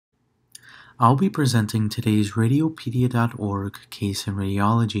I'll be presenting today's Radiopedia.org case in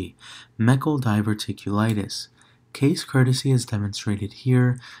radiology, Meckel diverticulitis. Case courtesy is demonstrated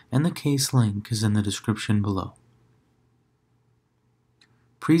here, and the case link is in the description below.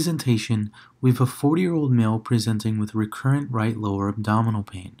 Presentation: we have a 40-year-old male presenting with recurrent right lower abdominal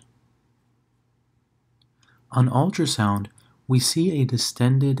pain. On ultrasound, we see a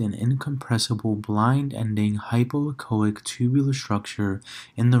distended and incompressible blind-ending hypoechoic tubular structure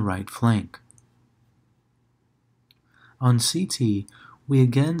in the right flank. On CT, we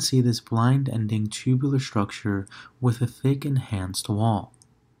again see this blind-ending tubular structure with a thick enhanced wall.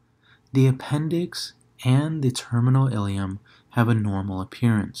 The appendix and the terminal ileum have a normal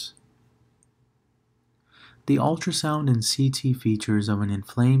appearance. The ultrasound and CT features of an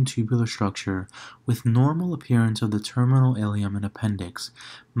inflamed tubular structure with normal appearance of the terminal ileum and appendix,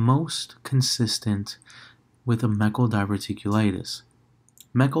 most consistent with a Meckel diverticulitis.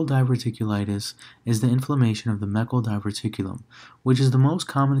 Meckel diverticulitis is the inflammation of the Meckel diverticulum, which is the most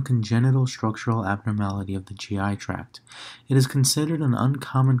common congenital structural abnormality of the GI tract. It is considered an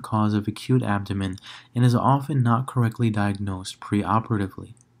uncommon cause of acute abdomen and is often not correctly diagnosed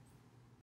preoperatively.